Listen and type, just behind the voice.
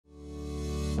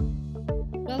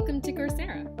Welcome to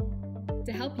Coursera!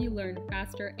 To help you learn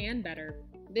faster and better,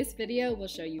 this video will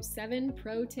show you 7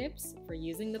 pro tips for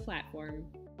using the platform.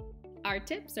 Our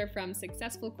tips are from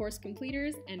successful course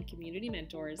completers and community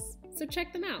mentors, so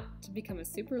check them out to become a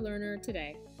super learner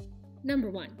today. Number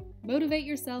 1. Motivate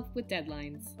yourself with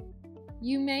deadlines.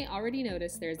 You may already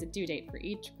notice there is a due date for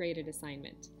each graded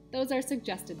assignment. Those are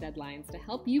suggested deadlines to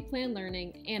help you plan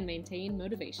learning and maintain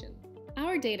motivation.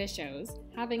 Our data shows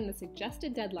having the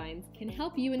suggested deadlines can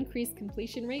help you increase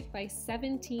completion rate by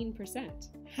 17%.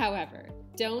 However,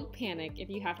 don't panic if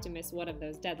you have to miss one of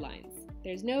those deadlines.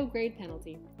 There's no grade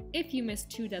penalty. If you miss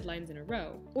 2 deadlines in a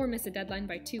row, or miss a deadline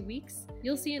by 2 weeks,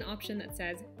 you'll see an option that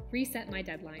says, Reset my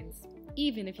deadlines.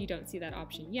 Even if you don't see that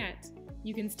option yet,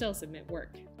 you can still submit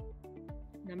work.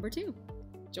 Number 2.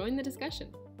 Join the discussion.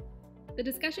 The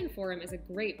discussion forum is a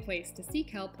great place to seek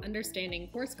help understanding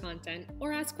course content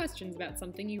or ask questions about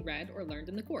something you read or learned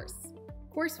in the course.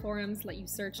 Course forums let you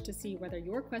search to see whether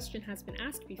your question has been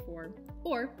asked before,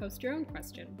 or post your own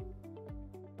question.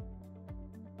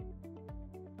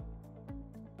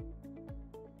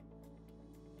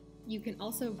 You can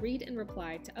also read and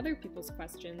reply to other people's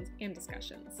questions and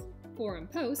discussions. Forum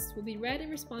posts will be read and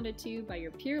responded to by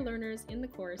your peer learners in the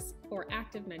course or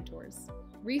active mentors.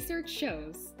 Research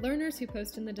shows learners who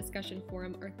post in the discussion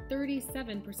forum are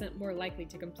 37% more likely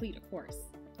to complete a course.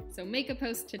 So make a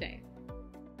post today.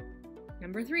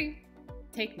 Number 3.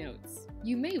 Take notes.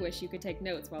 You may wish you could take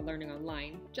notes while learning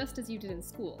online, just as you did in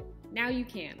school. Now you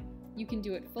can. You can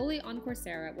do it fully on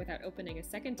Coursera without opening a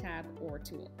second tab or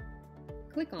tool.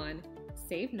 Click on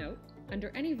Save Note.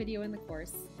 Under any video in the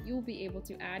course, you will be able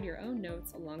to add your own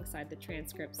notes alongside the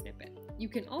transcript snippet. You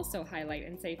can also highlight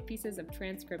and save pieces of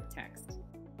transcript text.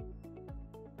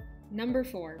 Number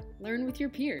 4. Learn with your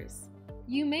peers.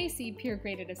 You may see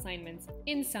peer-graded assignments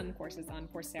in some courses on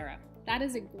Coursera. That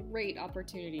is a great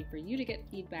opportunity for you to get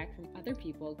feedback from other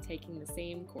people taking the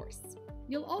same course.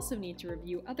 You'll also need to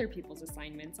review other people's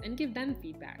assignments and give them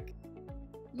feedback.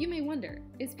 You may wonder,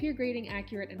 is peer grading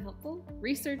accurate and helpful?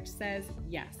 Research says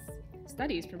yes.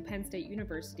 Studies from Penn State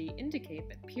University indicate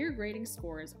that peer grading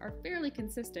scores are fairly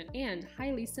consistent and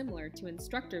highly similar to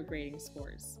instructor grading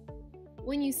scores.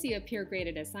 When you see a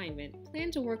peer-graded assignment, plan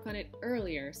to work on it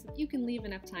earlier so that you can leave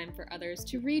enough time for others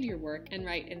to read your work and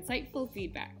write insightful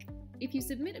feedback. If you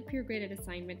submit a peer-graded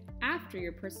assignment after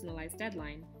your personalized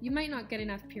deadline, you might not get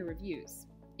enough peer reviews.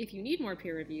 If you need more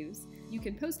peer reviews, you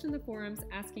can post in the forums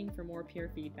asking for more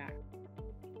peer feedback.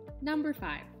 Number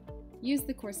 5. Use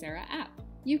the Coursera app.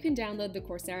 You can download the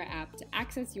Coursera app to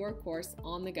access your course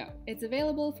on the go. It's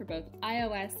available for both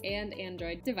iOS and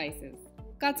Android devices.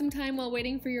 Got some time while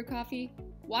waiting for your coffee?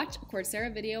 Watch a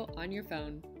Coursera video on your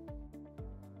phone.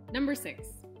 Number 6.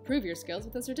 Prove your skills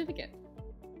with a certificate.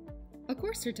 A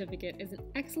course certificate is an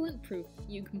excellent proof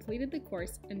you completed the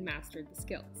course and mastered the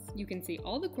skills. You can see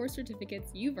all the course certificates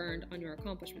you've earned on your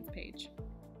accomplishments page.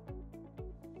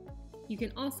 You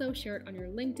can also share it on your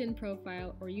LinkedIn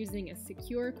profile or using a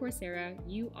secure Coursera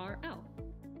URL.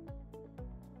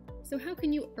 So how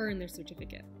can you earn the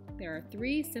certificate? There are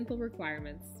 3 simple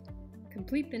requirements.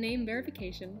 Complete the name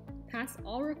verification, pass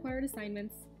all required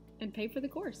assignments, and pay for the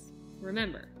course.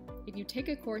 Remember, if you take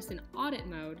a course in audit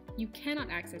mode, you cannot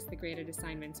access the graded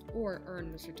assignments or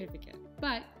earn the certificate,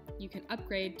 but you can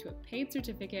upgrade to a paid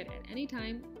certificate at any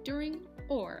time during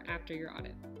or after your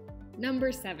audit.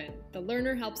 Number 7. The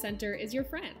Learner Help Center is your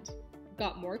friend.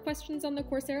 Got more questions on the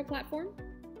Coursera platform?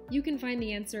 You can find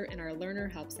the answer in our Learner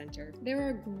Help Center. There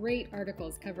are great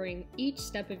articles covering each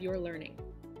step of your learning.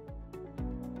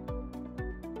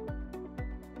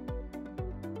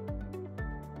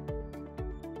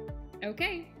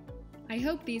 Okay, I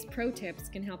hope these pro tips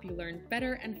can help you learn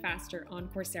better and faster on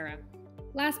Coursera.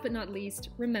 Last but not least,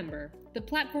 remember, the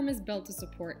platform is built to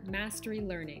support mastery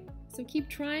learning, so keep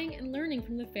trying and learning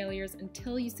from the failures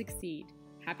until you succeed.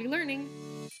 Happy learning!